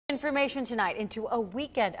Information tonight into a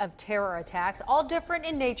weekend of terror attacks, all different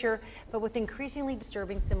in nature, but with increasingly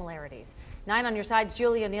disturbing similarities. 9 on your side's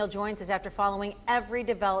Julie O'Neill joins us after following every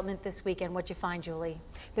development this weekend. What'd you find, Julie?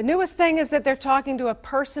 The newest thing is that they're talking to a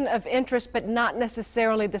person of interest, but not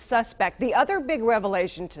necessarily the suspect. The other big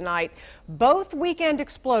revelation tonight, both weekend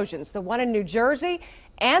explosions, the one in New Jersey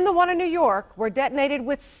and the one in New York, were detonated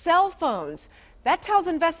with cell phones. That tells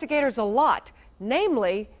investigators a lot,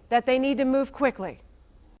 namely that they need to move quickly.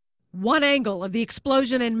 One angle of the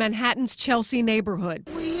explosion in Manhattan's Chelsea neighborhood.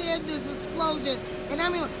 We hear this explosion, and I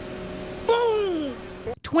mean, boom!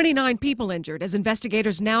 29 people injured as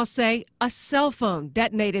investigators now say a cell phone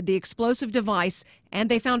detonated the explosive device, and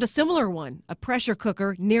they found a similar one, a pressure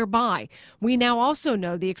cooker, nearby. We now also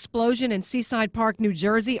know the explosion in Seaside Park, New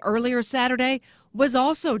Jersey earlier Saturday was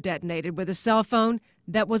also detonated with a cell phone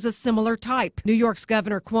that was a similar type. New York's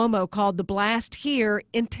Governor Cuomo called the blast here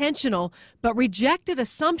intentional, but rejected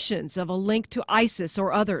assumptions of a link to ISIS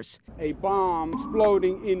or others. A bomb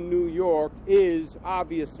exploding in New York is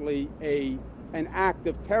obviously an act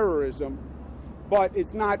of terrorism, but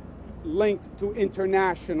it's not linked to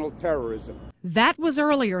international terrorism. That was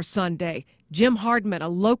earlier Sunday. Jim Hardman, a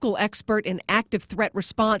local expert in active threat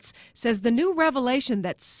response, says the new revelation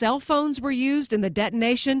that cell phones were used in the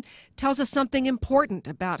detonation tells us something important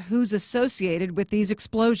about who's associated with these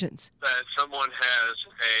explosions. That someone has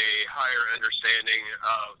a higher understanding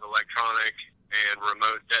of electronic and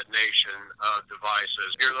remote detonation of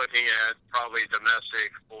devices. You're looking at probably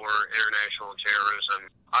domestic or international terrorism.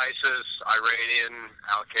 ISIS, Iranian,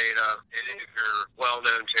 Al-Qaeda, any of your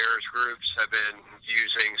well-known terrorist groups have been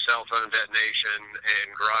using cell phone detonation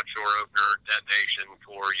and garage door opener detonation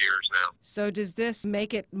for years now. So does this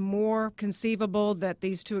make it more conceivable that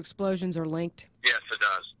these two explosions are linked? Yes, it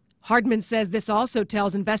does. Hardman says this also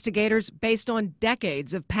tells investigators, based on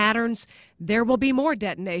decades of patterns, there will be more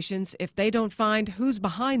detonations if they don't find who's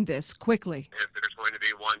behind this quickly. If there's going to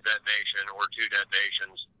be one detonation or two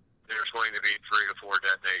detonations, there's going to be 3 to 4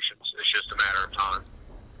 detonations. It's just a matter of time.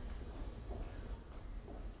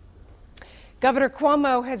 Governor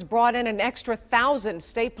Cuomo has brought in an extra 1,000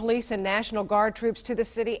 state police and National Guard troops to the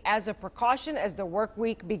city as a precaution as the work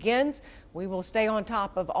week begins. We will stay on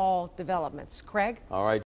top of all developments. Craig? All right.